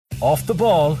Off the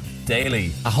Ball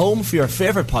Daily. A home for your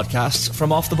favourite podcasts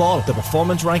from Off the Ball. The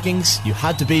performance rankings, You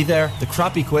Had to Be There, the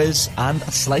crappy quiz, and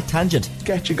a slight tangent.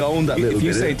 Get you going that little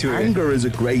bit. Anger is a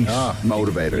great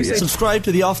motivator. Yeah. Subscribe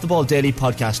to the Off the Ball Daily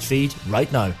podcast feed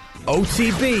right now.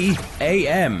 OTB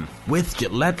AM with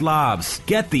Gillette Labs.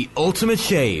 Get the ultimate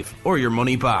shave or your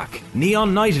money back.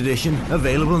 Neon Night Edition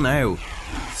available now.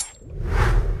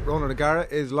 Ronan O'Gara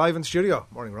is live in studio.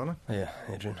 Morning, Ronan. Yeah,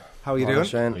 Adrian. How are you doing?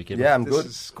 Shane. Yeah, I'm good.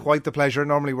 This is quite the pleasure.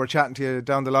 Normally we're chatting to you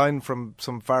down the line from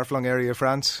some far-flung area of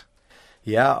France.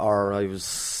 Yeah, or I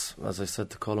was, as I said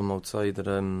to Cullen outside, that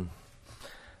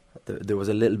there was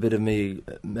a little bit of me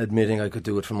admitting I could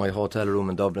do it from my hotel room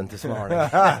in Dublin this morning.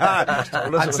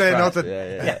 I'd say nothing.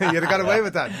 Yeah. You'd have got away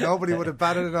with that. Nobody would have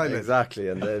batted an eyelid.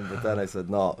 Exactly, but then I said,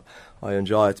 no, I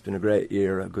enjoy it. It's been a great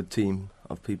year, a good team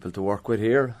of people to work with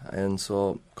here, and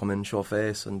so come in, show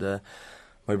face. And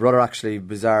my brother actually,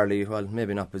 bizarrely, well,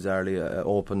 maybe not bizarrely,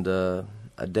 opened a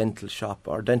dental shop,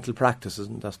 or dental practice,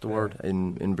 isn't that the word,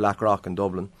 in Blackrock in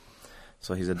Dublin.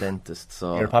 So he's a dentist.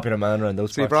 So you're a popular man around those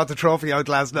parts. So he brought the trophy out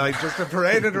last night just to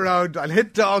parade it around. I'll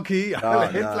hit Dalkey, I'll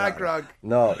hit Blackrock.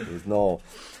 No.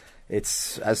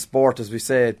 It's, as sport, as we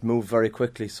say, it moved very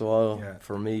quickly. So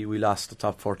for me, we lost the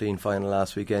top 14 final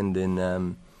last weekend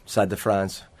in Stade de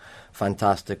France.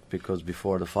 Fantastic, because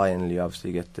before the final you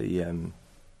obviously get the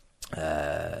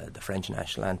French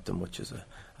national anthem, which is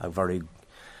a very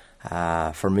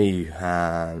for me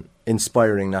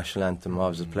inspiring national anthem. I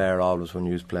was a player always when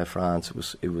you used to play France.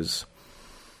 It was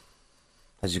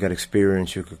as you got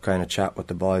experience, you could kind of chat with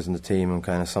the boys in the team, and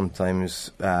kind of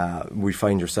sometimes we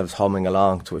find yourselves humming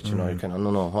along to it. You know, you kind of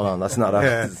no, hold on, that's not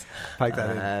us. Like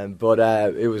that in. But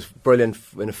it was brilliant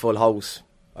in a full house,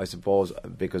 I suppose,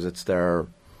 because it's their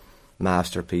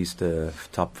masterpiece, the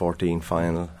top 14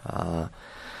 final.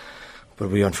 But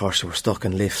we unfortunately were stuck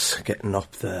in lifts getting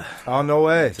up to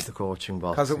the coaching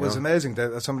box. Because it was amazing.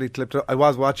 Somebody clipped up. I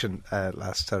was watching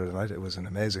last Saturday night. It was an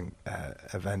amazing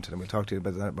event, and we'll talk to you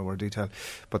about that in more detail.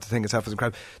 But the thing itself was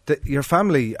incredible. Your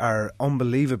family are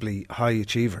unbelievably high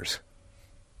achievers.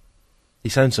 He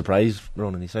sounds surprised,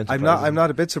 Ronan. I'm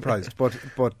not a bit surprised, but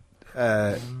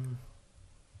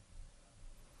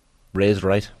raised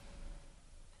right.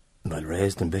 Well,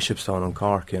 raised in Bishopstown in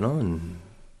Cork, you know, and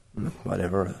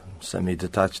whatever,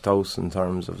 semi-detached house in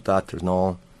terms of that. There's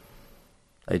no,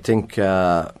 I think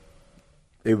my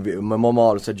mum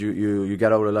always said you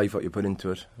get out of life what you put into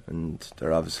it, and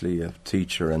they're obviously a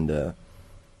teacher and a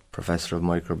professor of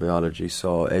microbiology,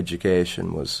 so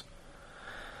education was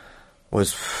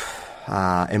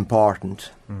important,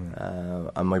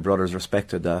 and my brothers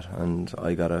respected that, and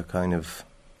I got a kind of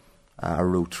a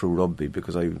route through rugby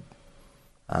because I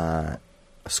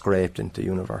scraped into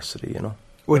university, you know.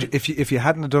 If you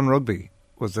hadn't have done rugby,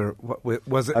 was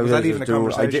that even a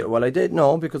conversation? I did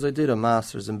because I did a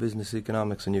master's in business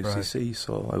economics in UCC,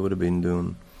 so I would have been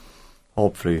doing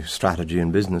hopefully strategy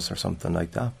in business or something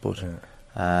like that. But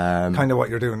kind of what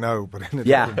you're doing now, but in a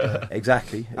different,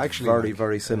 exactly. It's actually, very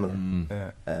very similar,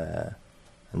 and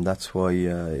that's why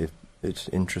it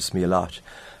interests me a lot.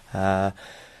 So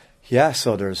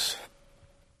there's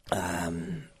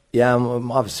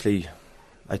obviously.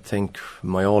 I think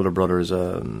my older brother is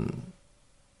an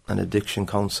addiction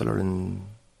counsellor in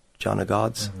John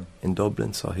O'God's in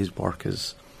Dublin, so his work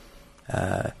is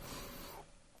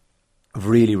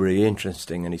really, really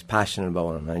interesting, and he's passionate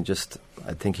about it. And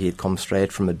I think he had come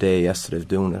straight from a day yesterday of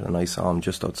doing it, and I saw him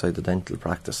just outside the dental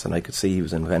practice, and I could see he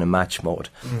was in kind of match mode,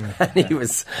 and he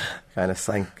was kind of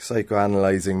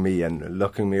psychoanalyzing me and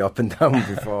looking me up and down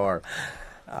before.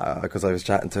 Because I was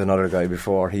chatting to another guy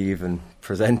before he even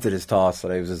presented his thoughts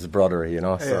that I was his brother, you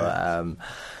know. So,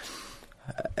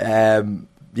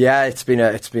 it's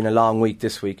been a long week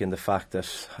this week in the fact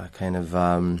that I kind of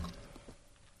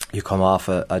you come off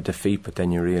a defeat, but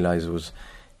then you realise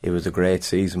it was a great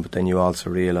season. But then you also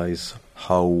realise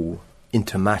how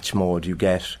into match mode you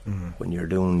get when you're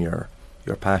doing your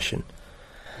passion.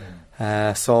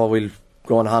 So we'll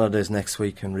go on holidays next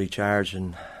week and recharge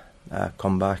and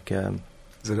come back.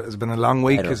 Has it been a long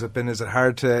week? Is it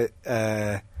hard to?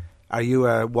 Are you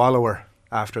a wallower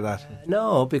after that?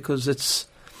 No, because it's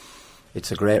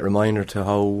a great reminder to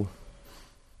how.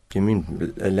 You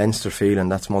mean a Leinster feeling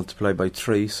that's multiplied by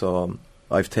 3. So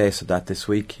I've tasted that this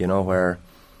week. You know, where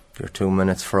you're 2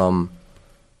 minutes from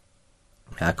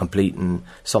completing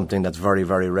something that's very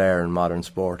very rare in modern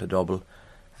sport, a double.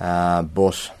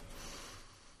 But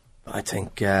I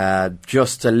think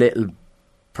just a little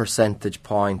percentage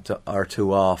point or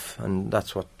two off, and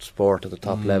that's what sport at the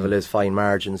top level is, fine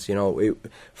margins, you know.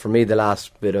 For me, the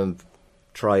last bit of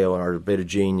trial or a bit of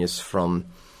genius from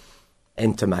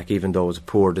Ntamack, even though it was a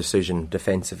poor decision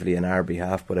defensively on our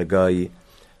behalf, but a guy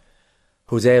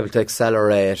who's able to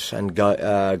accelerate and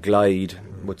glide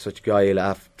with such guile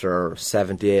after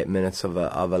 78 minutes of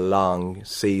a long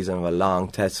season, of a long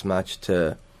test match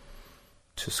to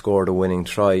score the winning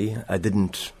try. I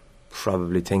didn't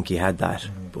probably think he had that,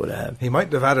 but he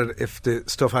might have had it if the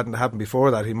stuff hadn't happened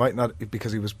before that. He might not,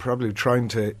 because he was probably trying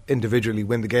to individually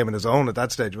win the game on his own at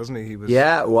that stage, wasn't he?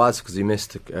 Yeah, it was, because he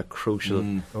missed a crucial,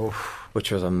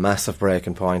 which was a massive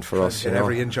breaking point for us. You know,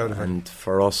 every inch out of it. And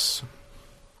for us,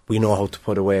 we know how to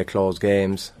put away close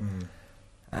games.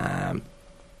 And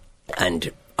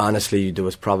honestly, there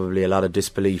was probably a lot of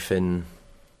disbelief in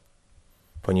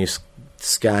when you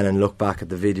scan and look back at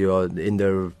the video in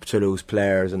their Toulouse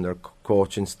players and their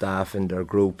coaching staff and their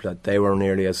group, that they were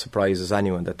nearly as surprised as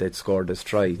anyone that they'd scored this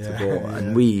try to go.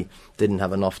 And we didn't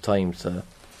have enough time to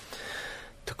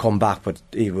come back. But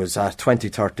it was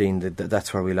 2013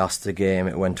 that's where we lost the game.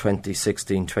 It went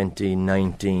 2016,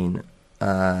 2019,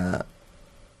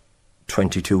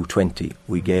 22-20.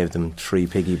 We gave them 3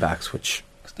 piggybacks, which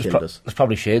killed us. There's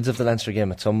probably shades of the Leinster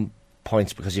game at some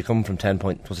points, because you come from 10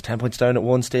 points. Was it 10 points down at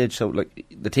one stage? So like,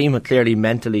 the team had clearly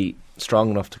mentally strong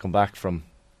enough to come back from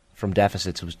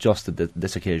deficits. It was just that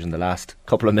this occasion, the last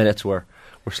couple of minutes were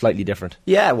slightly different.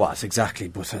 Yeah, it was, exactly.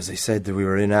 But as I said, we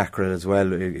were inaccurate as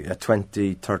well. At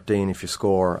 2013, if you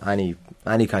score any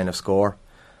kind of score,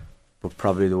 but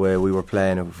probably the way we were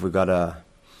playing, if we got a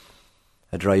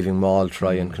driving maul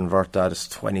try and convert that, as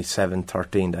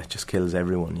 27-13, that just kills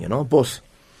everyone, you know. But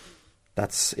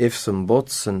that's ifs and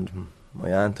buts, and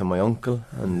my aunt and my uncle,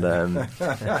 and I'm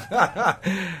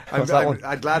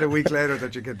glad a week later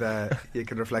that you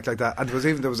could reflect like that. And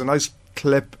there was a nice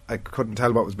clip. I couldn't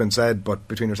tell what was being said, but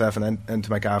between yourself and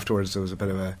Ntamack afterwards, there was a bit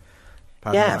of a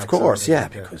of course,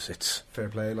 because it's fair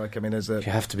play. Like, I mean, you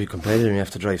have to be competitive, and you have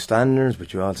to drive standards,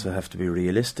 but you also have to be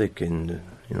realistic. And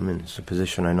you know, I mean, it's a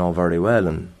position I know very well,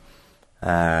 and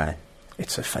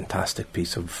it's a fantastic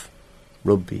piece of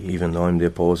rugby. Even though I'm the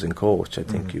opposing coach, I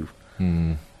think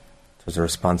there's a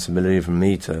responsibility for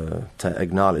me to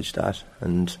acknowledge that.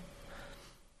 And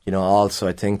you know, also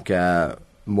I think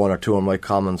one or two of my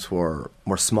comments were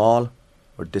small,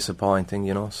 were disappointing.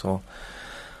 You know, so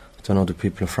I don't know, do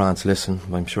people in France listen?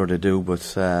 I'm sure they do,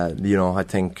 but you know, I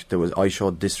think I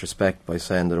showed disrespect by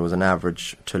saying that it was an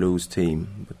average Toulouse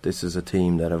team, but this is a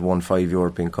team that have won 5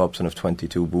 European Cups and have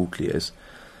 22 boucliers.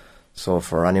 So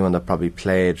for anyone that probably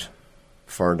played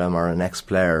for them or an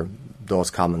ex-player, those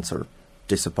comments are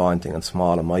disappointing and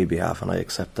small on my behalf, and I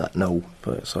accept that now.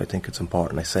 But so I think it's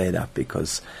important I say that,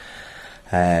 because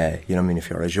you know what I mean, if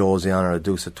you're a Josian or a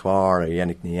Doucetoir or a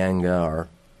Yannick Nyanga or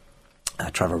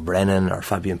Trevor Brennan or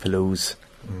Fabien Pelouse,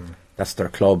 that's their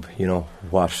club. You know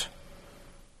what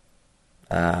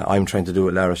I'm trying to do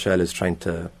at La Rochelle is trying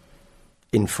to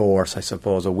enforce, I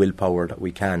suppose, a willpower that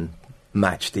we can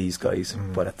match these guys,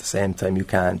 but at the same time you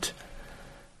can't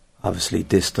obviously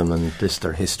diss them and diss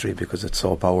their history, because it's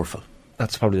so powerful.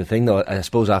 That's probably the thing, though. I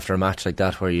suppose after a match like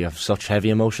that, where you have such heavy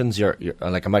emotions, you're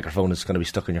like, a microphone is going to be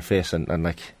stuck in your face, and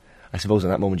like, I suppose in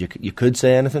that moment you could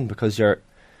say anything, because you're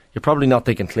probably not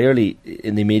thinking clearly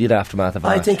in the immediate aftermath of a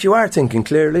match. I think you are thinking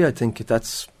clearly. I think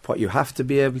that's what you have to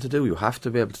be able to do. You have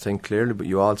to be able to think clearly, but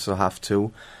you also have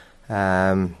to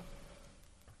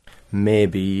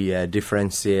maybe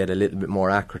differentiate a little bit more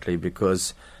accurately,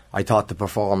 because I thought the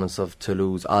performance of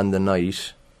Toulouse on the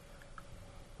night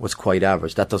was quite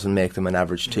average. That doesn't make them an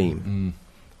average team.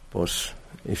 But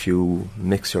if you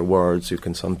mix your words, you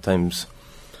can sometimes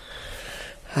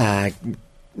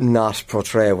not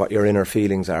portray what your inner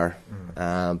feelings are.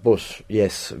 But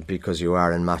yes, because you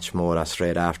are in match mode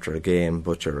straight after a game,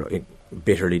 but you're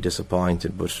bitterly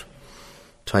disappointed. But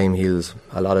time heals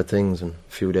a lot of things, and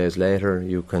a few days later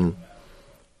you can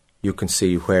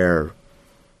see where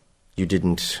you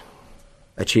didn't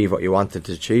achieve what you wanted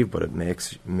to achieve, but it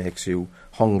makes you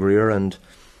hungrier and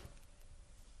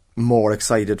more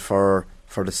excited for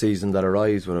the season that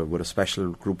arrives with a special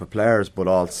group of players, but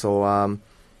also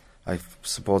I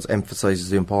suppose emphasises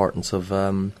the importance of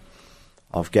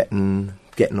getting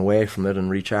away from it and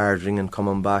recharging and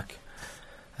coming back.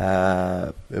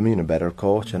 I mean, a better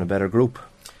coach and a better group.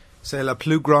 C'est la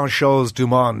plus grande chose du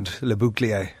monde, le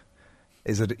bouclier.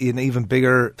 Is it an even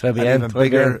bigger thing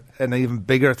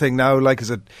now? Like,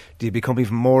 do you become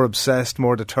even more obsessed,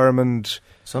 more determined?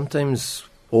 Sometimes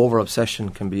over obsession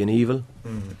can be an evil.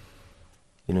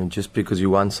 You know, just because you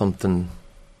want something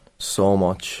so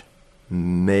much,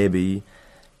 maybe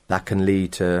that can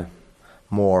lead to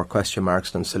more question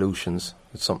marks than solutions.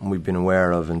 It's something we've been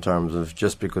aware of, in terms of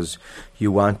just because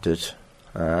you want it.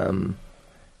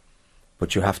 But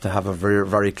but you have to have a very,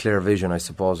 very clear vision, I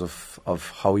suppose,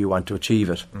 of how you want to achieve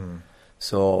it.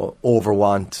 So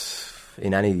overwant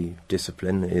in any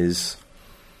discipline is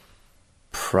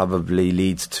probably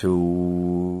leads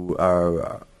to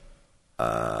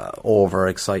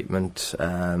over-excitement,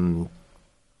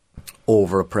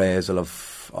 over-appraisal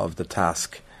of the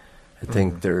task. I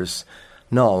think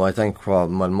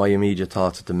my immediate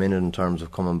thoughts at the minute in terms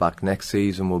of coming back next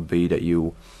season would be that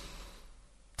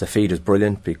defeat is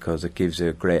brilliant because it gives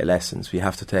you great lessons. We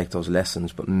have to take those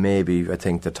lessons, but maybe I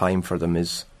think the time for them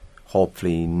is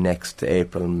hopefully next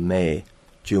April, May,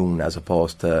 June, as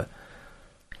opposed to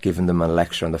giving them a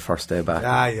lecture on the first day back.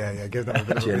 Give them a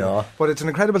bit of you know. But it's an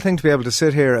incredible thing to be able to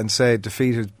sit here and say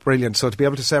defeat is brilliant. So to be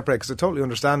able to separate, because I totally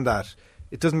understand that,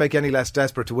 it doesn't make you any less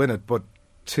desperate to win it, but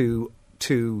to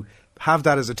have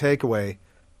that as a takeaway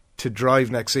to drive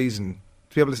next season,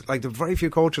 to be able to, like, the very few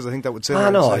coaches I think that would say.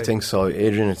 I think so,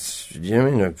 Adrian. It's, you know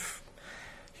what I mean, if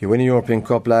you win a European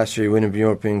Cup last year, you win a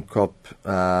European Cup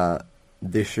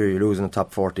this year, you're losing a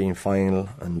top 14 final,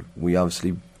 and we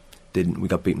obviously didn't. We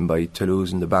got beaten by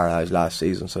Toulouse in the barrage last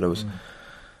season, so there was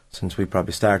since we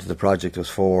probably started the project, there was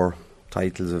 4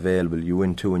 titles available. You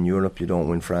win 2 in Europe, you don't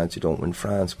win France,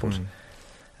 but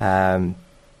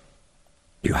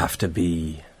you have to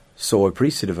be so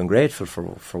appreciative and grateful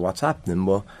for what's happening.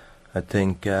 But I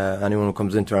think anyone who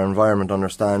comes into our environment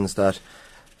understands that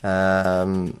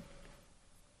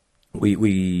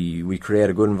we create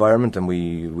a good environment and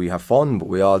we have fun, but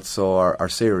we also are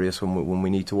serious when we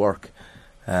need to work.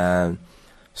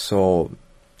 So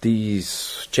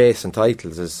these chasing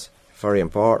titles is very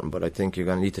important, but I think you're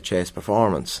going to need to chase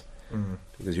performance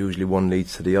because usually one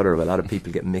leads to the other. A lot of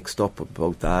people get mixed up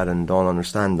about that and don't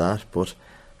understand that. But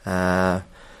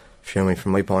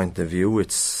from my point of view,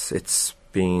 it's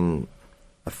been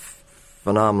a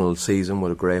phenomenal season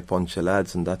with a great bunch of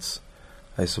lads, and that's,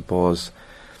 I suppose,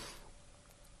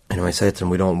 I say to them,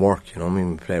 we don't work,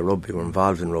 we play rugby, we're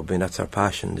involved in rugby, and that's our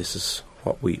passion. This is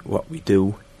what we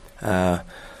do.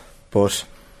 But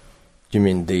you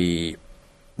mean the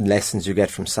lessons you get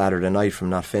from Saturday night from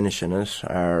not finishing it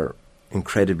are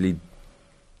incredibly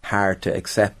hard to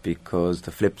accept, because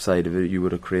the flip side of it, you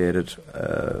would have created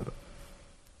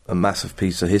a massive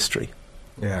piece of history.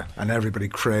 Yeah, and everybody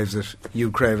craves it.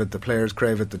 You crave it, the players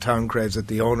crave it, the town craves it,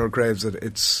 the owner craves it.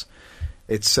 It's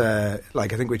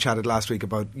like, I think we chatted last week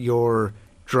about your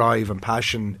drive and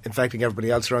passion infecting everybody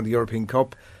else around the European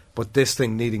Cup, but this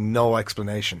thing needing no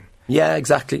explanation. Yeah,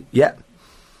 exactly. Yeah.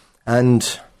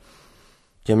 And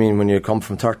when you come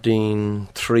from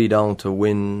 13-3 down to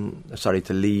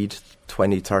lead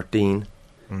 2013,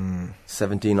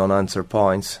 17 unanswered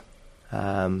points,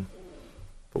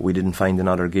 but we didn't find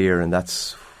another gear, and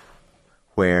that's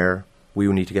where we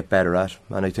need to get better at,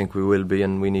 and I think we will be,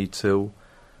 and we need to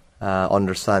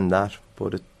understand that.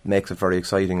 But it makes it very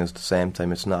exciting at the same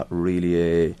time. It's not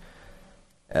really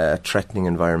a threatening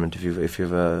environment. If you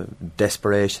have a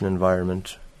desperation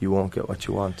environment, you won't get what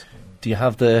you want. Do you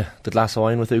have the glass of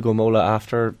wine with Ugo Mola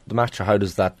after the match, or how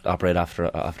does that operate after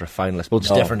a final? I suppose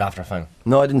it's different after a final.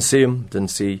 No, I didn't see him.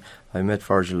 I met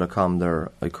Virgil Lacombe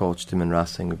there. I coached him in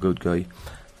wrestling, a good guy.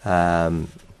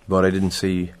 But I didn't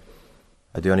see.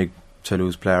 The only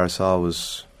Toulouse player I saw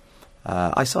was.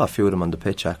 I saw a few of them on the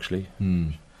pitch actually.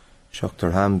 Shook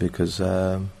their hand because.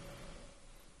 That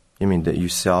you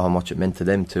saw how much it meant to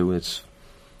them too. It's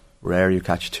rare you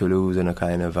catch Toulouse in a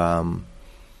kind of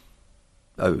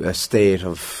a state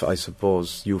of, I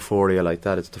suppose, euphoria like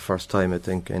that. It's the first time I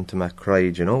think Intimac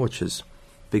cried, which is a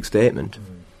big statement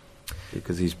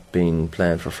because he's been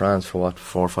playing for France for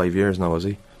 4 or 5 years now, has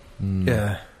he?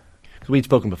 Yeah. We'd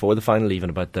spoken before the final even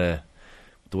about there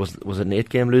was it an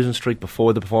 8-game losing streak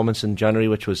before the performance in January,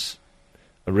 which was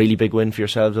a really big win for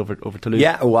yourselves over Toulouse.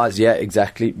 Yeah, it was. Yeah,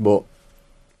 exactly. But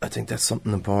I think that's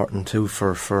something important too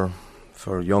for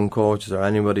young coaches or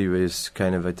anybody who is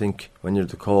kind of, I think when you're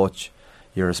the coach,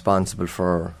 you're responsible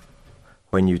for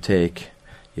when you take.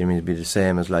 It'd be the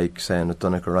same as like saying that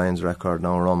Donnacha Ryan's record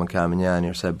now, Roman Calmignani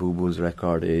or Seb Boubou's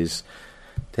record is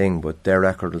thing, but their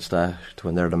record will start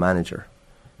when they're the manager.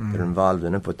 They're involved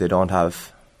in it, but they don't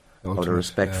have out of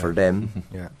respect for them.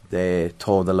 They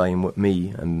toe the line with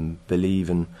me and believe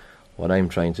in what I'm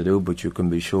trying to do, but you can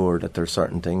be sure that there are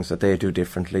certain things that they do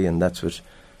differently, and that's what,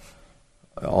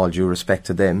 all due respect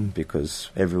to them,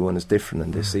 because everyone is different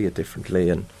and they see it differently.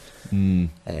 And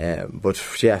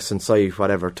but yeah, since I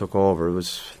took over, it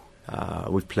was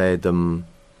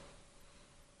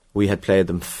we had played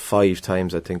them 5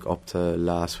 times I think up to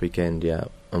last weekend,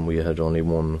 and we had only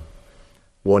won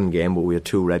 1 game, but we had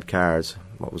 2 red cards.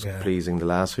 What was pleasing the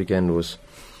last weekend was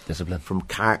discipline from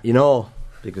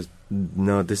because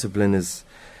discipline is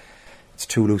it's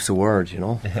too loose a word, you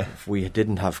know. If we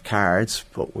didn't have cards,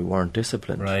 but we weren't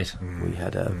disciplined. Right. We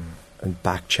had a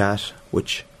back chat,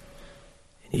 which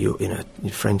in a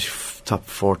French top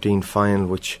 14 final,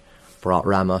 which brought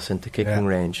Ramos into kicking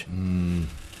range.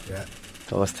 Yeah.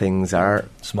 Those things are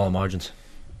small margins.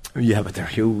 Yeah, but they're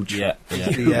huge. Yeah.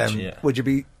 Would you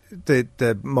be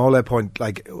the Mole point?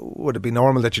 Like, would it be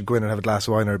normal that you'd go in and have a glass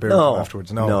of wine or a beer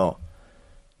afterwards? No.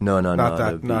 Not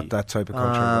that type of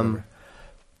culture.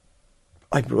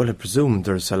 I presume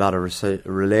there's a lot of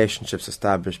relationships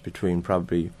established between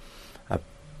probably a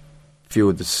few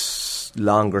of the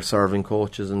longer serving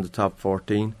coaches in the top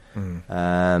 14.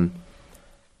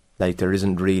 Like, there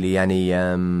isn't really any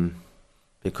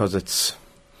because it's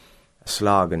a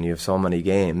slog and you have so many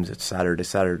games. It's Saturday.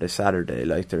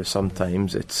 Like, there's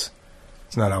sometimes it's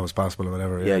not always possible or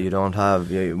whatever. Yeah, you don't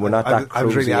have. We're not that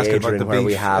cruisy really Adrian where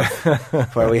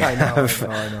we have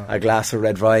a glass of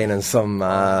red wine and some.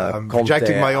 I'm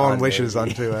projecting my own wishes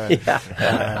onto.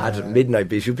 At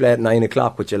midnight, if you play at 9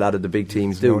 o'clock, which a lot of the big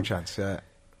teams do, no chance. Yeah,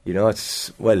 you know,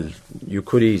 you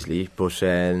could easily, but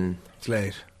it's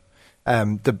late.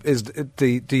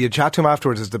 Do you chat to him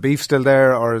afterwards? Is the beef still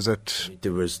there, or is it?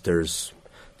 There's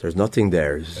nothing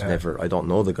there. There's never. I don't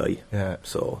know the guy. Yeah.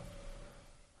 So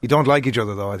you don't like each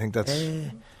other, though. I think that's.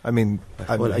 I mean,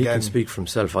 he can speak for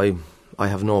himself. I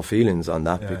have no feelings on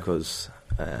that because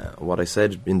what I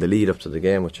said in the lead up to the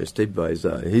game, which I stood by, is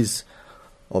that his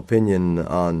opinion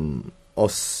on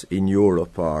us in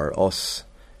Europe or us.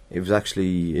 It was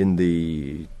actually in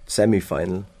the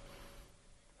semi-final.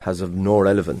 Has of no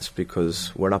relevance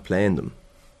because we're not playing them.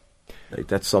 Like,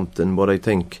 that's something, but I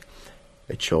think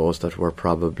it shows that we're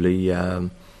probably a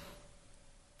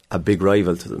big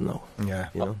rival to them now. Yeah.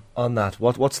 You know? On that,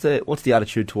 what's the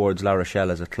attitude towards La Rochelle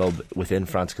as a club within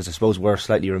France? Because I suppose we're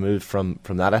slightly removed from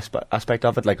that aspect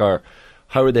of it. Like, how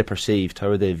are they perceived? How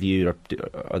are they viewed?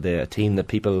 Are they a team that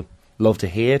people love to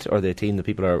hate? Or are they a team that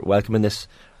people are welcoming this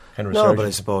kind of resurgence? No, but I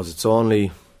suppose it's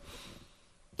only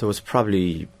there was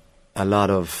probably a lot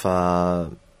of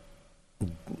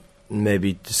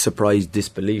maybe surprised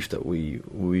disbelief that we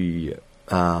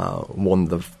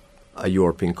won a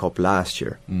European Cup last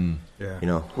year. Yeah, you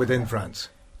know, within France.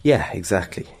 Yeah,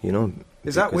 exactly. You know,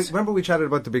 is that remember we chatted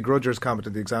about the begrudgers comment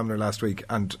at the Examiner last week,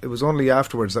 and it was only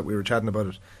afterwards that we were chatting about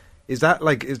it. Is that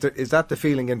like is that the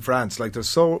feeling in France? Like, there's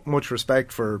so much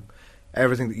respect for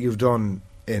everything that you've done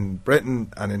in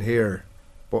Britain and in here,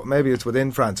 but maybe it's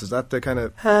within France. Is that the kind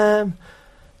of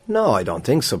No, I don't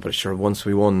think so. But sure, once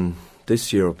we won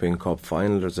this European Cup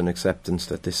final, there's an acceptance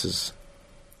that this is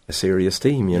a serious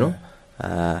team, you know.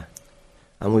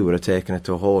 And we would have taken it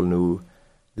to a whole new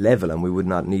level, and we would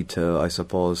not need to, I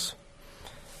suppose,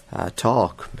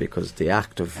 talk, because the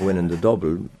act of winning the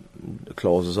double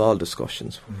closes all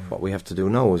discussions. What we have to do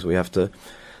now is we have to,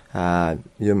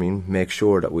 make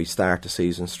sure that we start the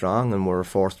season strong, and we're a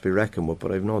force to be reckoned with.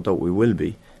 But I've no doubt we will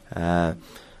be. How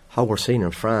we're seen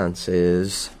in France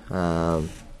is, I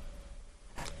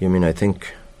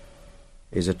think,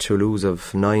 is it Toulouse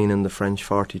of 9 in the French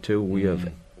 42?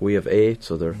 We have 8,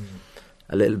 so they're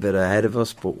a little bit ahead of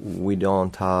us, but we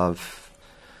don't have.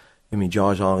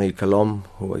 Georges-Henri Cullen,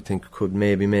 who I think could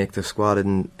maybe make the squad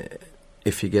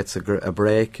if he gets a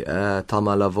break.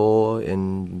 Thomas Lavaux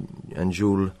and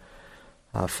Jules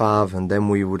Favre, and then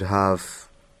we would have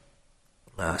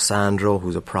Sandro,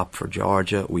 who's a prop for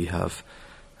Georgia. We have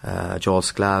Joel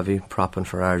Sclavi propping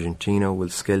for Argentina, Will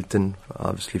Skilton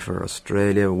obviously for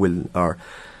Australia,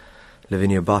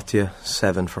 Lavinia Bottia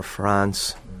 7 for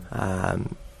France,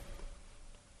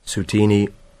 Soutini,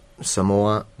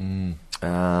 Samoa, and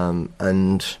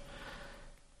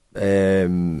I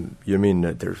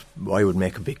would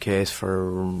make a big case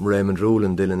for Raymond Rule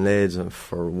and Dylan Lades and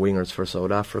for wingers for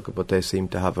South Africa, but they seem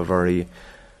to have a very,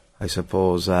 I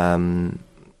suppose,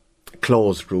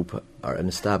 closed group or an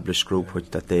established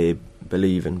group that they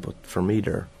believe in. But for me,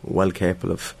 they're well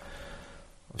capable of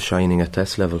shining at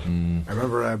this level. I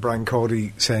remember Brian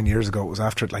Cody saying years ago, it was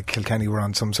after Kilkenny were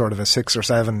on some sort of a 6 or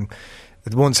 7.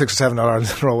 They'd won 6 or 7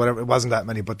 All-Ireland in a row, whatever. It wasn't that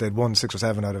many, but they'd won 6 or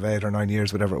 7 out of 8 or 9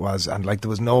 years, whatever it was. And there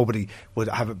was nobody would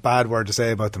have a bad word to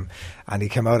say about them. And he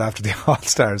came out after the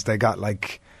All-Stars. They got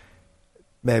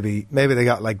maybe they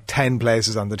got 10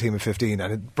 places on the team of 15,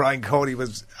 and Brian Cody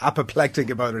was apoplectic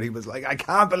about it. He was like, I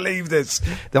can't believe this.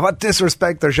 What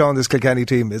disrespect they're showing this Kilkenny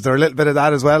team. Is there a little bit of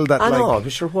that as well? That I know, I'm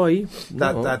sure why.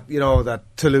 That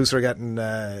Toulouse are getting,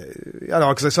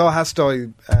 because I saw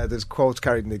Hastoy, there's quotes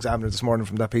carried in the Examiner this morning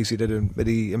from that piece he did in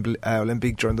Midi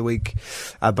Olympique during the week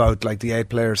about the 8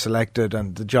 players selected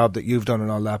and the job that you've done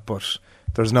and all that, but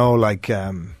there's no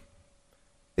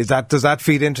Does that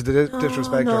feed into the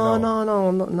disrespect or no?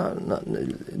 No.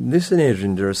 Listen,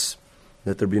 Adrian,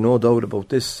 let there be no doubt about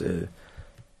this.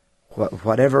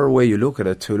 Whatever way you look at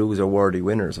it, Toulouse are worthy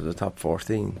winners of the top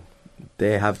 14.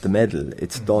 They have the medal.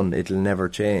 It's done. It'll never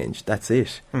change. That's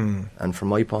it. And from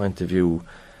my point of view,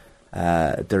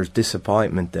 there's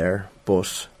disappointment there,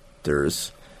 but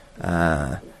there's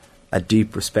a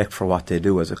deep respect for what they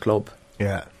do as a club.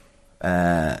 Yeah.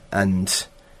 And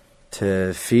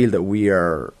to feel that we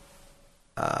are,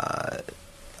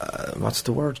 what's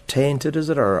the word? Tainted, is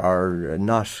it, or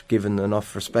not given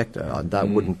enough respect? That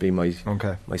wouldn't be my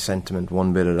sentiment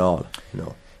one bit at all.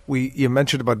 No. You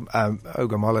mentioned about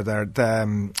Ugamola there.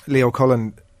 Leo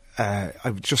Cullen.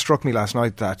 It just struck me last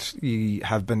night that you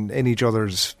have been in each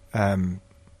other's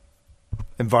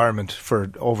environment for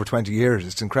over 20 years.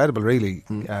 It's incredible, really.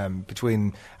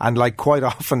 Between and like quite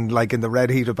often, like in the red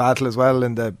heat of battle as well,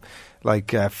 in the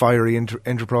fiery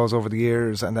interpros over the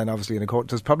years, and then obviously in a court.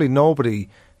 There's probably nobody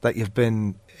that you've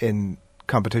been in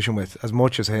competition with as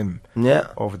much as him. Yeah.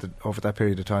 Over that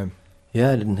period of time.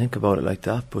 Yeah, I didn't think about it like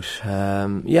that, but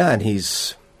and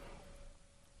he's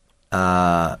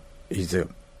a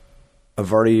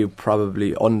very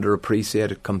probably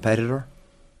underappreciated competitor.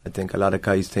 I think a lot of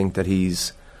guys think that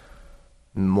he's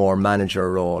more manager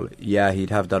role. Yeah, he'd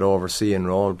have that overseeing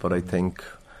role, but I think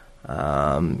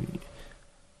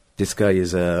this guy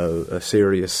is a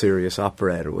serious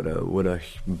operator with a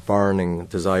burning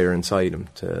desire inside him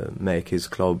to make his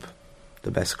club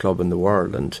the best club in the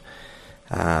world, and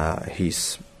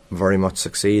he's very much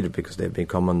succeeded because they've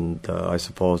become, I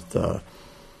suppose,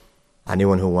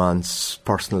 anyone who wants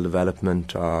personal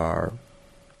development or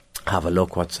have a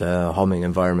look what's a humming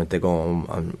environment, they go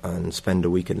home and spend a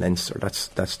week in Leinster.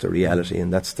 That's the reality,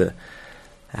 and that's the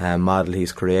model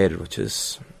he's created, which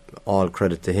is all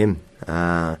credit to him.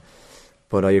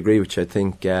 But I agree with you. I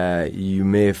think you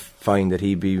may find that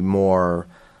he'd be more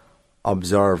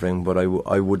observing, but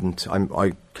I wouldn't.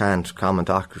 I can't comment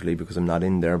accurately because I'm not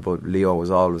in there. But Leo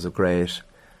was always a great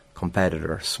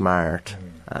competitor, smart,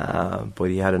 but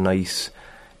he had a nice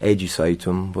edgy side to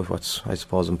him. But what's, I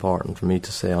suppose, important for me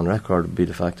to say on record would be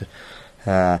the fact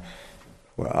that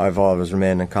I've always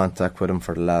remained in contact with him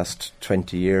for the last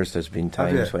 20 years. There's been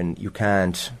times when you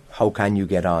can't. How can you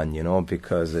get on? You know,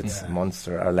 because it's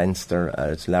Munster or Leinster,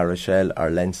 it's La Rochelle or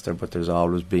Leinster, but there's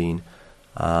always been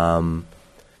a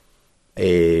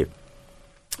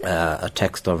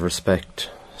text of respect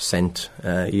sent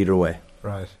either way.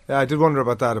 Right. Yeah, I did wonder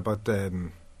about that. About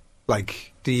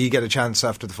do you get a chance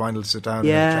after the final to sit down?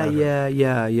 Yeah.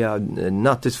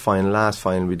 Not this final. Last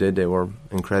final we did, they were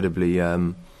incredibly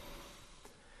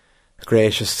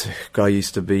gracious. Guy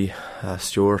used to be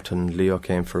Stuart, and Leo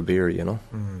came for a beer. You know,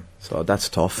 so that's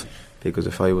tough. Because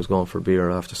if I was going for a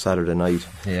beer after Saturday night,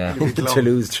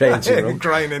 Toulouse changing room,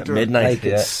 crying into midnight,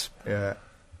 you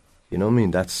know what I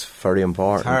mean? That's very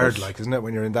important. It's hard, isn't it?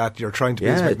 When you're in that, you're trying to be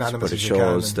as magnanimous as you can.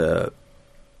 But it shows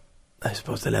I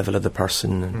suppose the level of the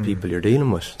person and people you're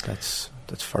dealing with. That's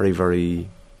very, very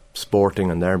sporting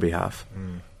on their behalf.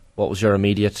 What was your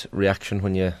immediate reaction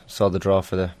when you saw the draw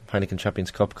for the Heineken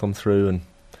Champions Cup come through and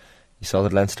you saw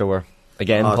that Leinster were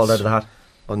again pulled out of the hat?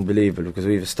 Unbelievable, because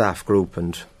we have a staff group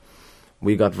and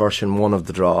we got version 1 of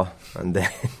the draw, and then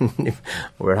we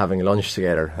were having lunch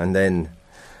together, and then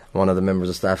one of the members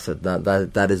of staff said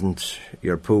that isn't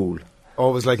your pool.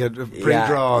 Oh, it was like a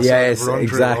pre-draw. Yes,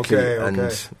 exactly. Okay.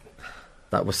 And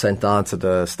that was sent on to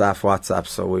the staff WhatsApp,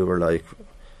 so we were like,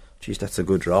 geez, that's a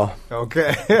good draw.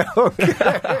 Okay. It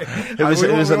was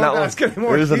in that one.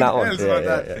 It was in that one.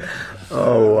 Yeah.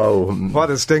 Oh, wow. What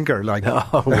a stinker.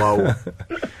 Oh, wow.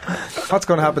 What's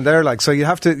going to happen there? So you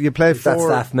play that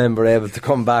staff member able to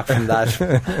come back from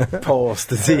that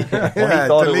post, is he? He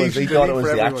thought it was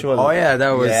the actual. Oh, yeah, that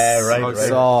was. Yeah, right.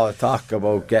 So talk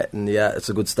about getting, it's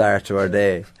a good start to our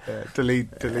day. Delete.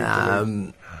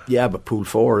 Yeah, but Pool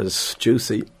 4 is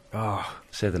juicy. Oh,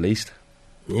 say the least.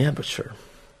 Yeah, but sure.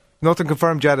 Nothing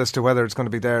confirmed yet as to whether it's going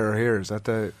to be there or here. Is that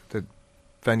the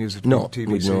venues of TVC?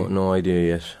 We've no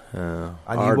idea yet. And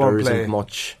you won't play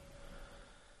much.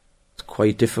 It's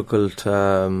quite difficult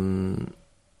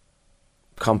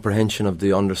comprehension of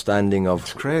the understanding of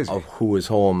who is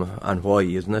home and why,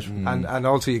 isn't it? And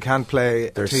also you can't play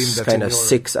a There's team that's kind of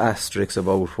 6 asterisks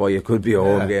about why it could be a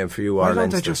home game for you. Why don't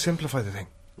they just simplify the thing?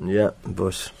 Yeah,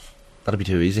 but that'd be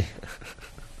too easy.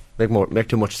 make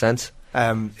too much sense.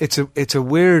 It's a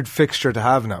weird fixture to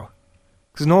have now.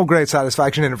 There's no great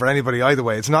satisfaction in it for anybody either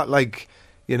way. It's not like,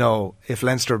 if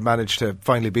Leinster managed to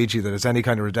finally beat you, that it's any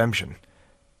kind of redemption.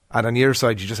 And on your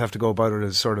side, you just have to go about it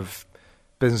as sort of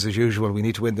business as usual. We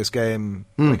need to win this game.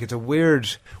 Like, it's a weird.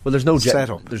 Well, there's no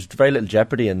setup. There's very little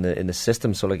jeopardy in the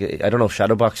system. So, like, I don't know if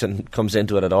shadowboxing comes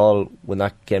into it at all when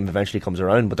that game eventually comes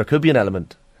around. But there could be an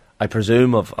element, I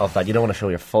presume, of that. You don't want to show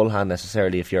your full hand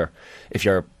necessarily if you're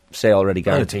say already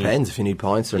guaranteed. Well, it depends if you need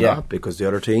points or not, because the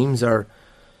other teams are.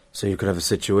 So you could have a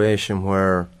situation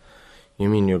where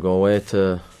you go away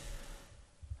to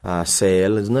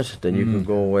Sale, isn't it? Then you could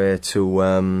go away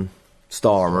to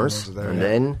Stormers,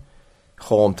 then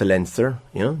home to Leinster.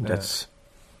 That's,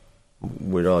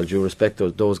 with all due respect,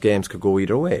 those games could go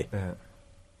either way.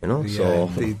 So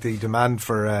the demand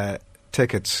for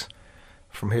tickets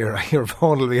from here, your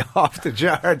phone will be off the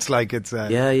charts. Like, it's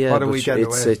what a weekend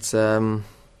away.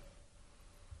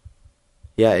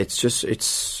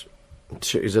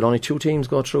 Is it only 2 teams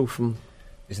go through from?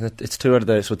 Isn't it? It's 2 out of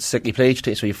the. So you play each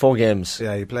team. So you have 4 games.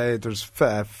 Yeah, you play. There's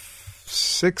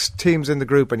 6 teams in the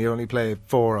group, and you only play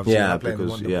 4 of them. Yeah,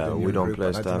 because we don't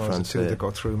play Star France. 2 that go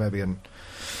through maybe, and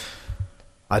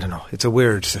I don't know. It's a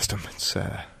weird system. It's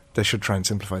they should try and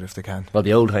simplify it if they can. Well,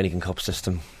 the old Heineken Cup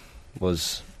system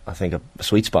was, I think, a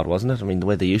sweet spot, wasn't it? I mean, the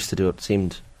way they used to do it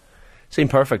seemed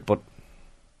perfect, but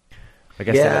I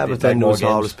guess but then there was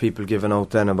always people giving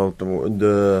out then about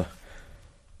the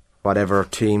whatever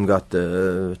team got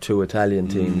the 2 Italian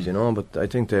teams, but I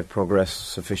think they've progressed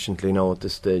sufficiently now at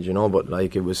this stage, but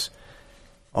like, it was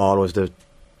always the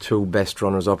 2 best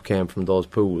runners up came from those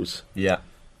pools,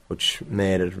 which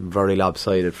made it very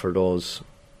lopsided for those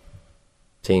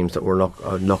teams that were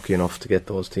lucky enough to get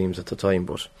those teams at the time.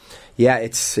 But yeah,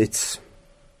 it's a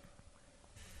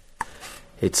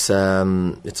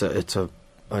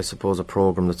I suppose a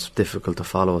programme that's difficult to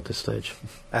follow at this stage.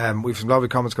 We've some lovely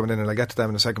comments coming in, and I'll get to them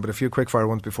in a second, but a few quickfire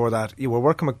ones before that. You were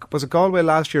working with, was it Galway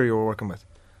last year you were working with?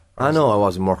 I know I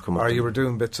wasn't working with them. you were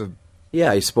doing bits of...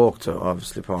 Yeah, I spoke to,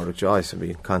 obviously, Pádraig Joyce, to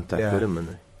be in contact with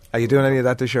him. Are you doing any of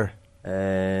that this year?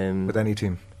 With any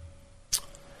team?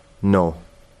 No.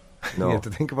 You have to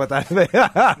think about that.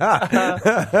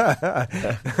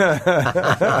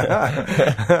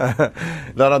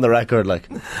 Not on the record, like.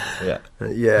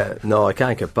 Yeah. No, I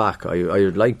can't get back. I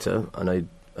would like to, and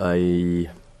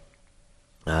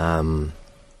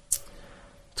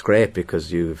it's great because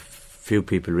few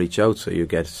people reach out, so you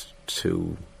get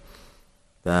to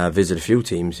visit a few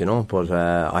teams, But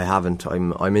I haven't.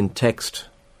 I'm in text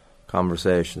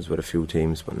conversations with a few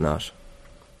teams, but not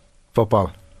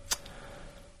football.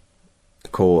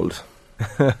 Cold.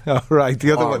 All right,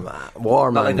 the other one.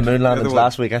 Warm. Not like the moon landings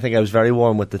last week. I think I was very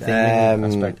warm with the thing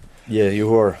aspect. Yeah, you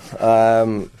were.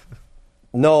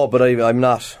 No, but I'm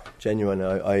not genuine.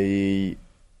 I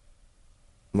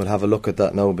will have a look at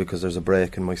that now because there's a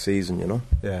break in my season,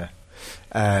 Yeah.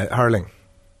 Hurling.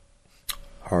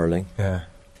 Yeah.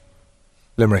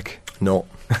 Limerick. No.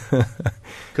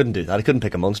 Couldn't do that. I couldn't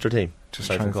pick a Munster team. Just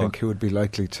trying to think who would be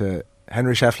likely to...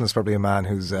 Henry Shefflin's probably a man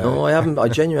who's... No, I haven't. I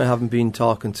genuinely haven't been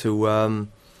talking to... I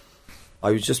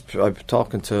was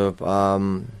talking to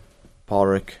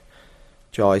Pádraig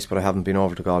Joyce, but I haven't been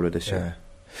over to Galway this year.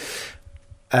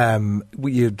 When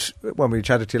we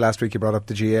chatted to you last week, you brought up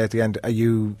the GA at the end. Are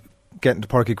you getting to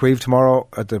Páirc Uí Chaoimh tomorrow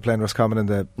at the Plain Roscommon in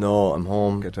the... No, I'm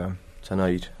home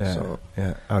tonight. Out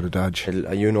of Dodge.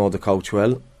 You know the couch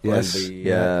well. Yes.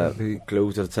 I'll be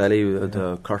glued to the telly.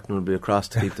 The curtain will be across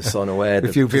to keep the sun away. A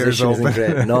few beers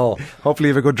open. No. Hopefully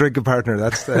you have a good drinking partner.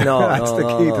 That's the,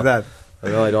 the key to that.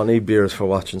 No, I don't need beers for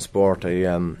watching sport.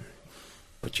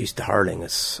 But geez, the hurling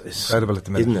is incredible at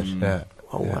the minute, isn't it? Yeah.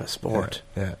 Oh, what a sport.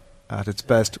 Yeah. At its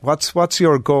best. What's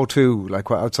your go-to, like,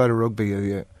 outside of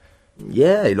rugby?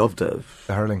 Yeah, I love the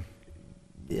hurling.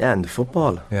 Yeah, and the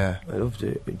football. Yeah. I love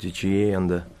the GA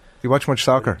and the... Do you watch much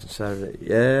soccer? Saturday.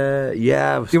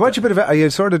 Yeah. Do you watch a bit of it? Are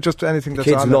you sort of just anything that's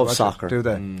kids on? Kids love soccer. Do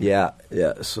they? Yeah.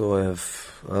 So I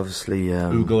have obviously...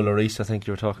 Hugo Lloris, I think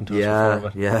you were talking to us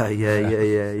before. Yeah.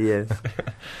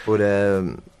 But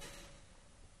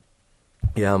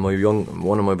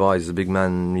one of my boys is a big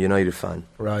Man United fan.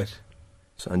 Right.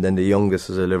 So, and then the youngest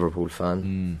is a Liverpool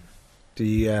fan.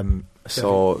 They love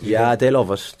it.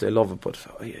 They love it, but...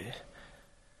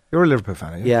 You're a Liverpool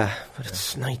fan, are you? Yeah, but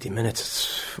it's 90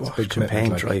 minutes. It's a big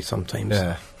campaign try sometimes.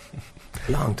 Yeah.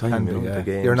 Long time, the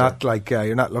games. You're not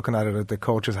you're not looking at it with the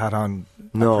coach's hat on,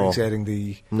 appreciating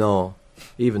the... No,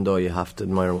 even though you have to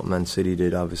admire what Man City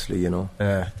did, obviously,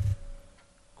 Yeah.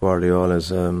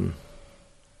 Guardiola's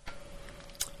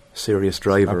serious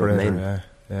driver of men.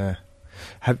 Yeah.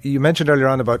 You mentioned earlier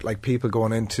on about like people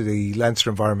going into the Leinster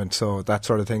environment, so that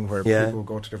sort of thing where people will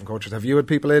go to different coaches. Have you had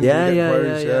people in?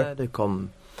 Yeah. They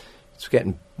come. It's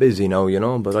getting busy now,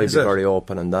 but I'd be very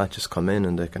open on that. Just come in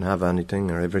and they can have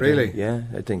anything or everything. Really? Yeah,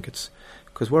 I think it's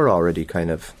because we're already kind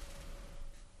of.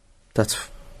 That's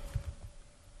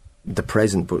the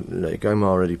present, but like I'm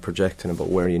already projecting about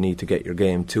where you need to get your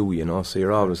game to, you know. So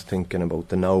you're always thinking about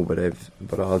the now, but I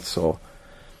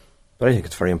think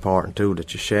it's very important too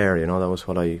that you share. You know, that was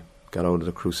what I got out of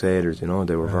the Crusaders. You know,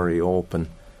 they were very open,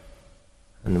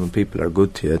 and when people are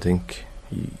good to you, I think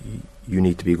you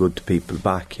need to be good to people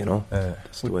back. You know,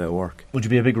 that's the way I work. Would you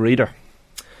be a big reader?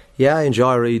 Yeah, I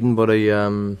enjoy reading, but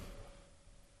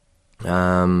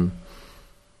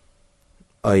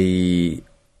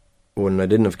when I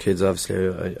didn't have kids, obviously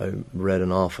I read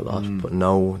an awful lot, but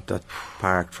now that's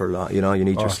parked for a lot. You know, you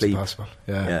need your sleep. Possible.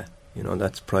 Yeah. You know,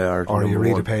 that's priority. Or you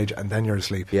read 1. a page and then you're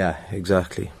asleep. Yeah,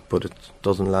 exactly. But it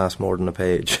doesn't last more than a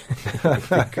page.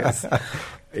 Because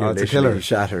you're it's a killer.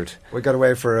 Shattered. We got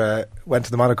away went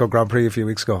to the Monaco Grand Prix a few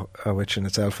weeks ago, which in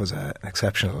itself was an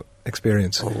exceptional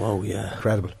experience. Oh wow, yeah,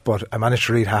 incredible. But I managed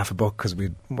to read half a book because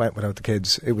we went without the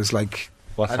kids. It was like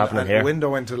what's happening here? A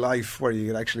window into life where you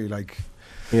could actually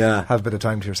have a bit of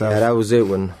time to yourself. Yeah, that was it.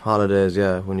 When holidays,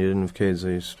 when you didn't have kids, I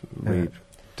used to read.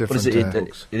 Different,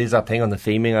 it is that thing on the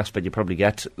theming aspect you probably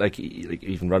get. Like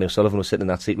even Ronnie O'Sullivan was sitting in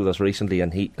that seat with us recently,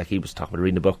 and he was talking about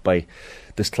reading a book by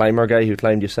this climber guy who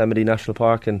climbed Yosemite National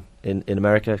Park in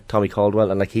America, Tommy Caldwell,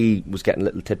 and like he was getting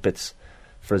little tidbits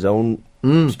for his own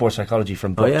sports psychology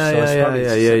from books.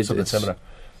 Something similar.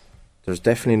 There's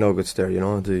definitely nuggets there, you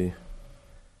know.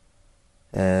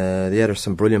 There's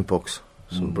some brilliant books.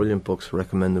 Some brilliant books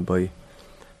recommended by.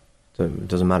 It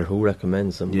doesn't matter who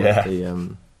recommends them. Yeah.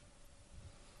 But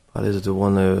what is it? The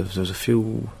one there's a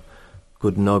few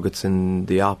good nuggets in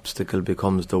The Obstacle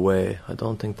Becomes the Way. I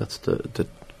don't think that's the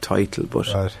title, but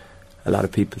a lot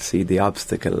of people see the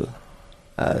obstacle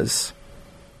as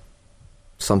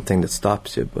something that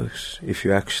stops you. But if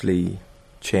you actually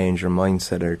change your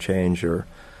mindset or change your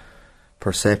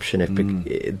perception,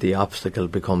 the obstacle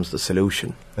becomes the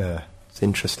solution. Yeah, it's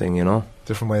interesting, you know.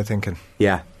 Different way of thinking.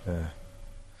 Yeah.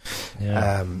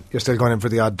 You're still going in for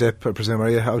the odd dip, I presume, are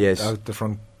you? Out the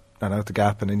front and out the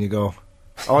gap, and then you go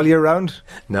all year round?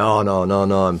 No.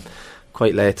 I'm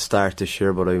quite late to start this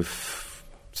year, but I've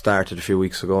started a few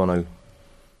weeks ago, and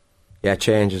it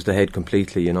changes the head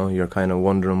completely, you know. You're kind of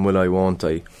wondering, will I, won't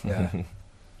I? Yeah. And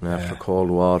after cold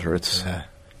water, it's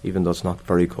even though it's not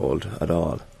very cold at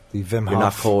all. The Wim Hof. You're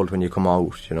not cold when you come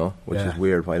out, you know, which is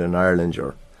weird, while in Ireland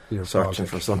you're searching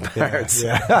for some parts.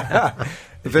 Yeah.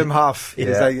 Wim Hof.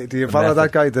 Do you follow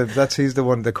that guy? He's the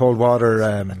one, the cold water.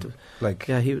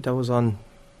 That was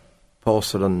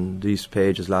posted on these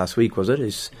pages last week, was it?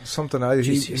 He's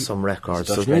some records,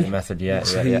 doesn't he? Method, He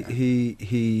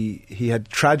had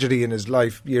tragedy in his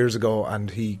life years ago, and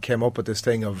he came up with this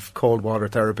thing of cold water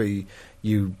therapy.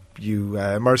 You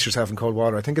immerse yourself in cold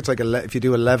water. I think it's like if you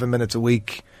do 11 minutes a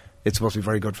week, it's supposed to be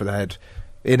very good for the head.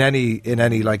 In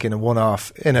a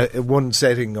one-off, in a one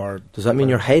setting, or does that mean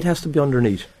your head has to be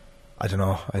underneath? I don't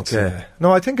know.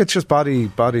 No, I think it's just body.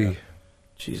 Jeez,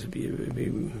 it'd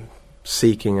be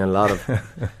seeking a lot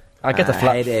of. I get the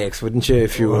flat headaches, wouldn't you,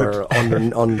 if you were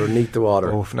underneath the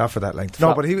water? Oh, not for that length.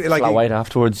 No, but flat white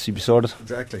afterwards, you'd be sorted.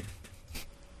 Exactly.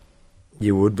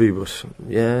 You would be, but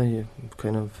you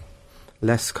kind of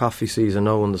less coffee season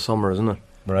now in the summer, isn't it?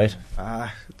 Right.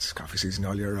 It's coffee season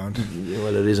all year round.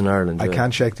 Well, it is in Ireland. I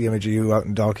can't shake the image of you out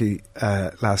in Dalkey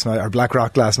last night, or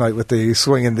Blackrock last night, with the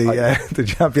swing in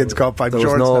the Champions Cup. I'm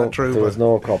sure it's not true. There was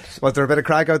no cups. Was there a bit of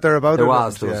crack out there about it? There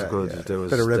was good.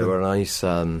 There were nice,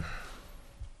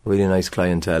 really nice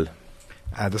clientele.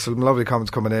 There's some lovely comments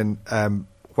coming in.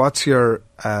 What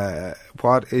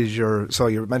is your? So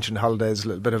you mentioned holidays, a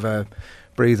little bit of a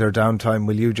breather, downtime.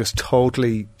 Will you just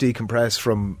totally decompress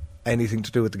from anything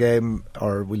to do with the game,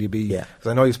 or will you be? Yeah. Because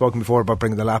I know you've spoken before about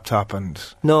bringing the laptop and.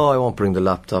 No, I won't bring the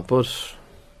laptop, but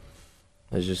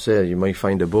as you say, you might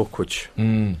find a book which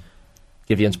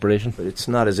give you inspiration. But it's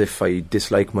not as if I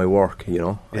dislike my work, you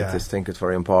know. Yeah. I just think it's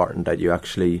very important that you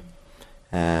actually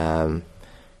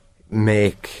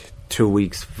make 2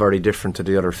 weeks very different to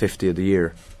the other 50 of the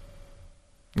year.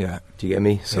 Yeah. Do you get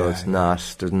me? So it's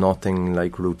not. There's nothing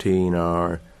like routine,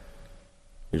 or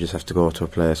you just have to go to a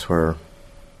place where.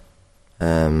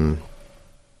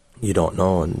 You don't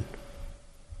know, and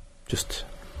just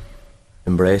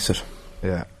embrace it.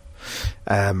 Yeah.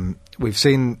 We've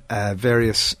seen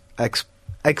various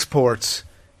exports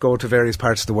go to various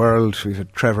parts of the world. We've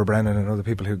had Trevor Brennan and other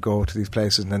people who go to these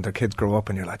places, and then their kids grow up,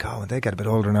 and you're like, when they get a bit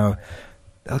older now,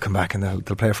 they'll come back and they'll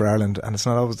play for Ireland, and it's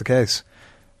not always the case.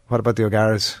 What about the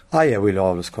O'Garas? We'll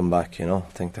always come back, you know.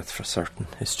 I think that's for certain.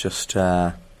 It's just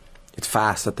it's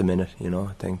fast at the minute, you know.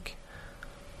 I think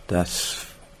that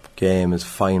game is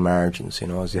fine margins, you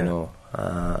know, as you know,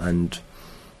 and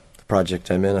the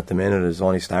project I'm in at the minute is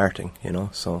only starting, you know,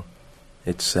 so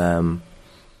it's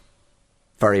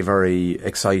very, very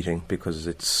exciting because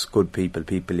it's good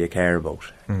people you care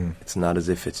about. It's not as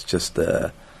if it's just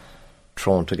a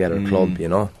thrown together club, you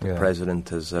know. The president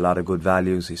has a lot of good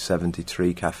values. He's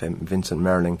 73. Vincent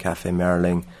Merling, Cafe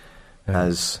Merling,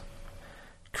 has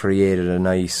created a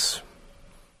nice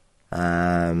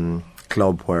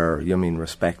club where,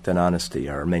 respect and honesty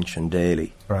are mentioned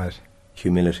daily. Right.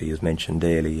 Humility is mentioned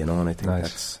daily, you know, and I think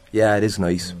that's... Yeah, it is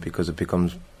nice because it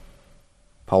becomes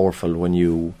powerful when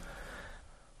you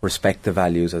respect the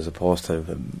values as opposed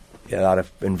to a lot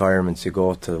of environments you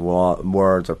go to,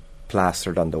 words are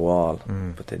plastered on the wall,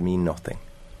 but they mean nothing.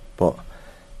 But,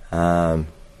 I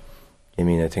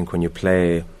think when you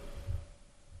play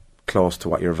close to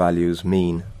what your values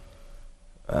mean,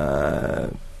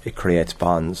 it creates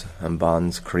bonds, and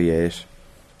bonds create,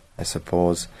 I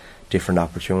suppose, different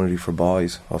opportunity for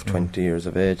boys of 20 years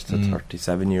of age to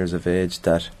 37 years of age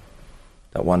that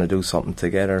want to do something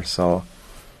together. So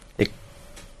it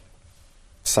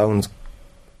sounds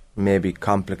maybe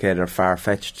complicated or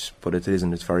far-fetched, but it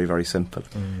isn't. It's very, very simple.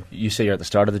 You say you're at the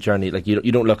start of the journey. Like you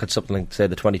don't look at something like, say,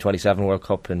 the 2027 World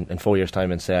Cup in 4 years'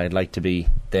 time and say, I'd like to be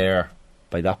there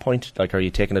by that point. Like, are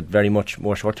you taking it very much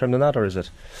more short-term than that, or is it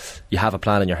you have a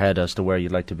plan in your head as to where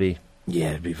you'd like to be?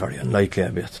 Yeah, it'd be very unlikely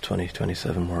I'd be at the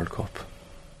 2027 World Cup.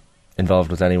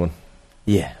 Involved with anyone?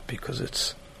 Yeah, because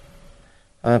it's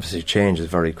obviously changes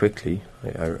very quickly.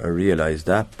 I realise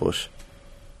that, but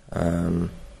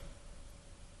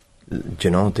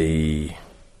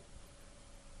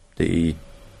the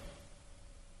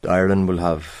Ireland will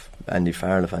have Andy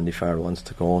Farrell if Andy Farrell wants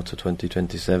to go to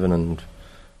 2027, and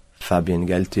Fabien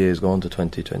Galtier is going to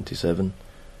 2027.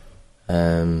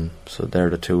 So they're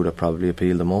the two that probably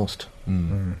appeal the most.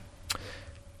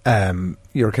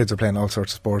 Your kids are playing all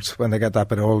sorts of sports. When they get that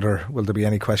bit older, will there be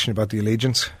any question about the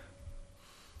allegiance?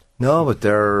 No, but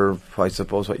I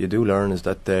suppose what you do learn is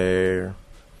that their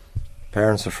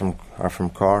parents are from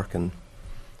Cork and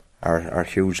are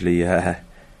hugely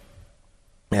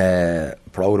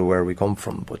proud of where we come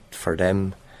from. But for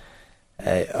them,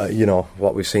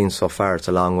 what we've seen so far, it's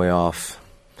a long way off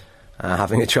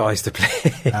having a choice to play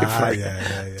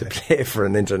play for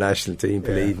an international team.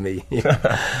 Believe me.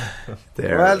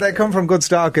 Well, they come from good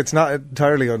stock. It's not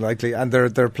entirely unlikely, and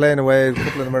they're playing away. A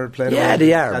couple of them are playing away. Yeah,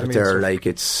 they are. But they're like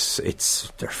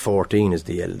they're 14 is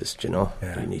the eldest. You know,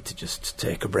 you need to just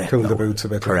take a breath. Cool the boots a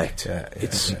bit. Correct.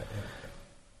 It's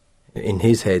in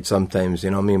his head sometimes. You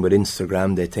know what I mean? With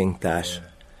Instagram, they think that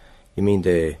you mean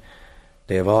they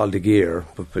have all the gear,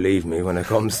 but believe me, when it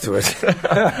comes to it,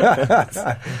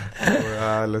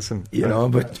 listen,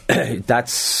 but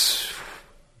that's,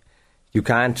 you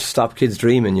can't stop kids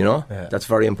dreaming, that's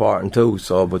very important too.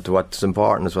 So, but what's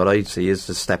important is what I see is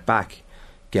to step back,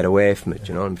 get away from it,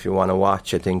 and if you want to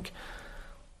watch, I think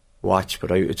watch,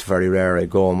 but it's very rare I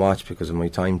go and watch because of my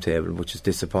timetable, which is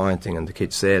disappointing, and the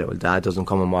kids say that, well, Dad doesn't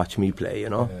come and watch me play,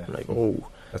 I'm like, oh,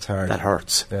 that's hard. That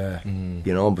hurts. But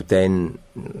then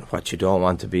what you don't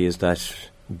want to be is that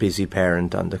busy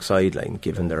parent on the sideline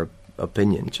giving their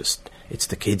opinion. Just, it's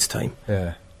the kids' time.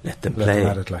 Yeah. Let them play.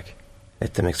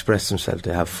 Let them express themselves.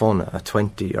 They have fun. At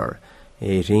 20 or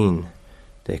 18,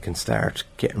 they can start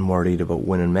getting worried about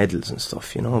winning medals and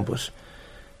stuff, But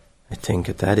I think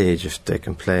at that age, if they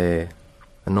can play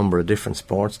a number of different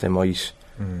sports, they might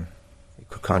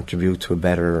could contribute to a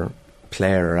better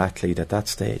player or athlete at that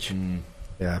stage.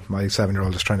 Yeah, my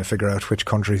 7-year-old is trying to figure out which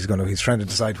country he's trying to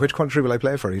decide which country will I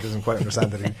play for. He doesn't quite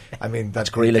understand that.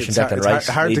 That's Grealish and Declan Rice. It's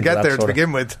hard to get there to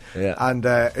begin with, and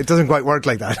it doesn't quite work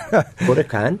like that. But it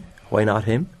can. Why not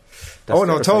him?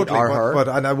 Totally. But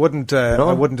and I wouldn't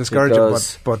discourage him.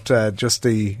 But just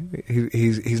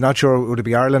he's not sure would it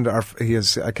be Ireland or he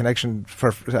has a connection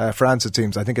for France. It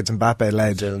seems. I think it's Mbappe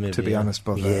led. To be honest,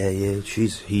 but he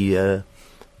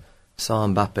saw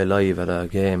Mbappe live at a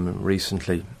game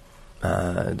recently.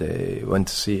 They went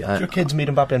to see. Did your kids meet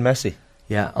Mbappe and Messi?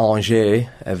 Yeah,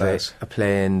 Angers are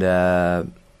playing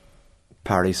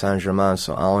Paris Saint-Germain.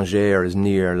 So Angers is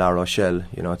near La Rochelle.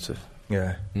 It's a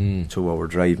 2-hour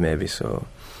drive maybe. So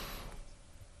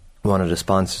one of the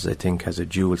sponsors, I think, has a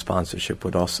dual sponsorship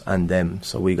with us and them.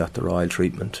 So we got the royal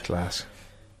treatment. Class.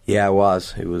 Yeah, it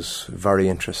was. It was very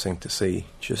interesting to see.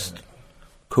 Just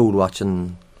cool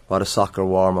watching what a soccer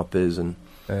warm-up is and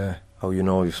how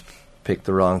you've picked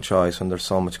the wrong choice when there's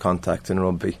so much contact in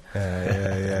rugby.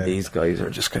 And these guys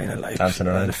are just kind of like dancing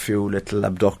around a few little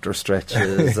abductor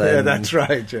stretches. That's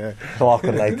right.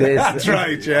 Talking like this. That's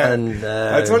right. Yeah. And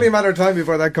it's only a matter of time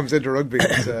before that comes into rugby.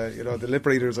 The lip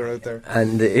readers are out there.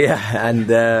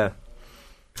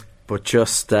 But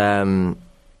just the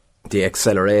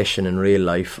acceleration in real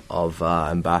life of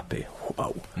Mbappe.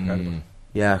 Wow.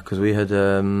 Yeah, because we had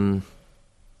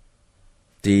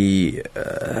the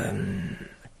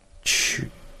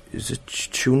is it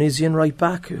Tunisian right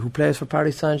back who plays for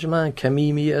Paris Saint-Germain,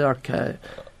 Kamimi or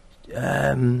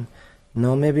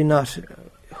no, maybe not.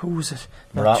 Who was it?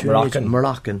 Moroccan.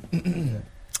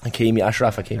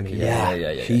 Ashraf Hakimi.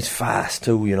 Yeah. He's fast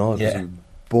too, you know. He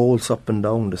bolts up and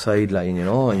down the sideline, you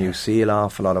know, and you see an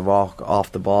awful lot of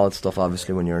off the ball stuff.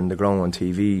 Obviously, when you're in the ground on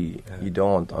TV, you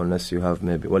don't, unless you have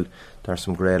maybe. Well, there's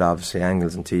some great, obviously,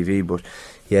 angles on TV, but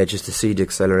yeah, just to see the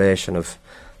acceleration of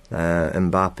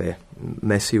Mbappe.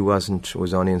 Messi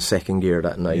was only in second gear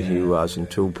that night. He wasn't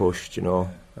too pushed, you know.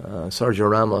 Sergio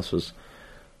Ramos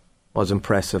was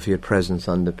impressive. He had presence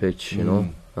on the pitch, you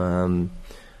know.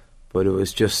 But it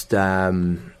was just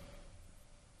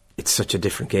it's such a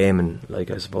different game, and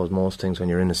like I suppose most things when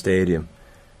you're in a stadium,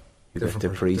 you get to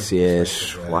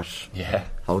appreciate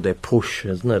how they push,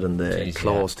 isn't it, and they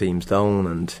close teams down.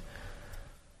 And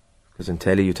because in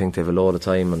telly you think they have a load of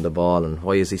time on the ball, and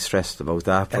why is he stressed about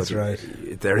that? That's right.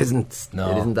 There isn't.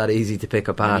 It isn't that easy to pick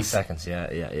a pass. Seconds, yeah.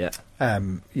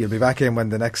 You'll be back in when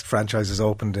the next franchise is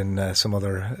opened in some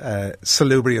other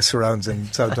salubrious surrounds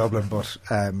in South Dublin. But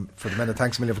for the minute,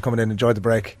 thanks a million for coming in. Enjoy the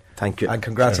break. Thank you. And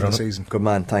congrats on the season. Good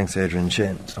man. Thanks, Adrian.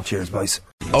 Shane. Cheers, boys.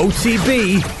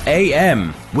 OTB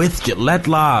AM with Gillette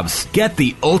Labs. Get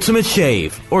the ultimate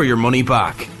shave or your money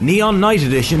back. Neon Night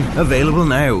Edition available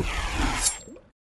now.